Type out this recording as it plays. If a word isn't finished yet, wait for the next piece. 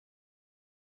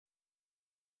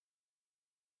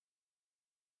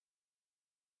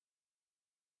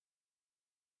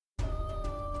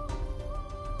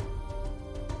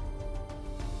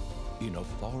In a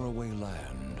faraway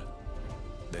land,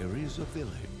 there is a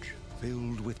village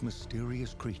filled with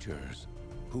mysterious creatures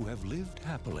who have lived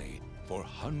happily for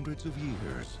hundreds of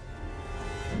years.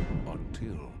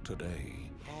 Until today.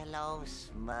 Hello,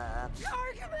 Smurfs.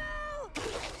 Gargamel!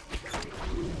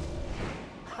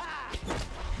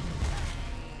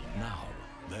 Now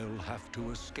they'll have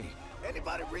to escape.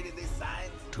 Anybody reading these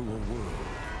signs? To a world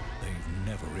they've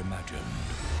never imagined.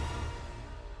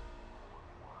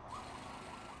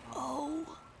 Oh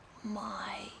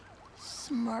my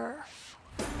Smurf.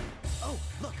 Oh,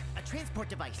 look, a transport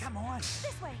device. Come on.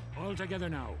 This way. All together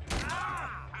now.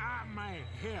 My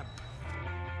hip.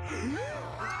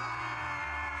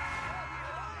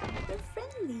 They're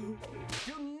friendly.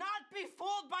 Do not be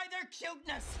fooled by their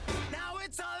cuteness. Now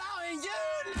it's all out in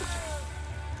you.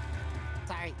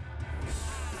 Sorry.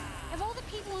 Of all the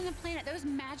people on the planet, those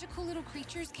magical little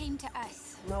creatures came to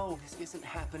us. No, this isn't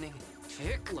happening.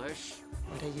 Ticklish.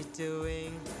 What are you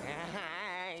doing?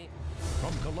 Hi.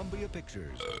 From Columbia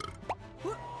Pictures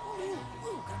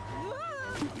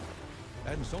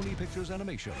and Sony Pictures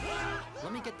Animation.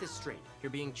 Let me get this straight.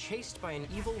 You're being chased by an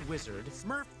evil wizard.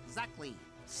 Smurf Zuckley.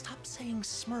 Stop saying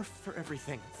Smurf for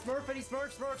everything. Smurfity,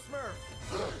 Smurf, Smurf,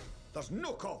 Smurf. There's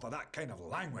no call for that kind of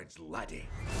language, laddie.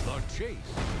 The Chase.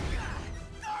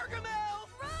 Gargamel!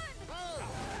 Run!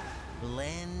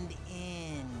 Blend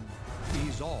in.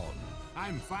 Is on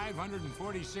I'm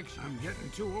 546. I'm getting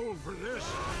too old for this.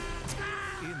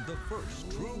 in the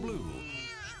first True Blue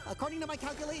According to my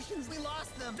calculations, we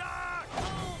lost them.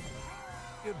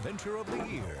 adventure of the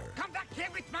year. Come back here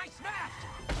with my Smurf.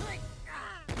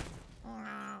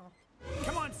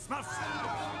 Come on, Smurfs.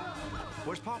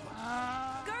 Where's Papa?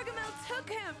 Gargamel took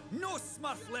him! No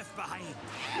Smurf left behind.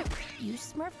 You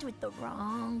smurfed with the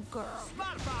wrong girl.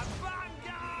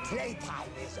 Smurfabanga! Playtime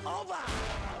is over.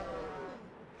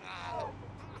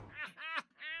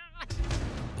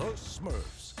 The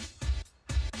Smurfs.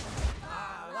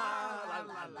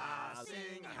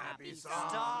 Sing a happy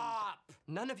Stop!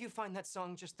 None of you find that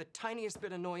song just the tiniest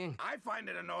bit annoying. I find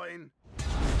it annoying.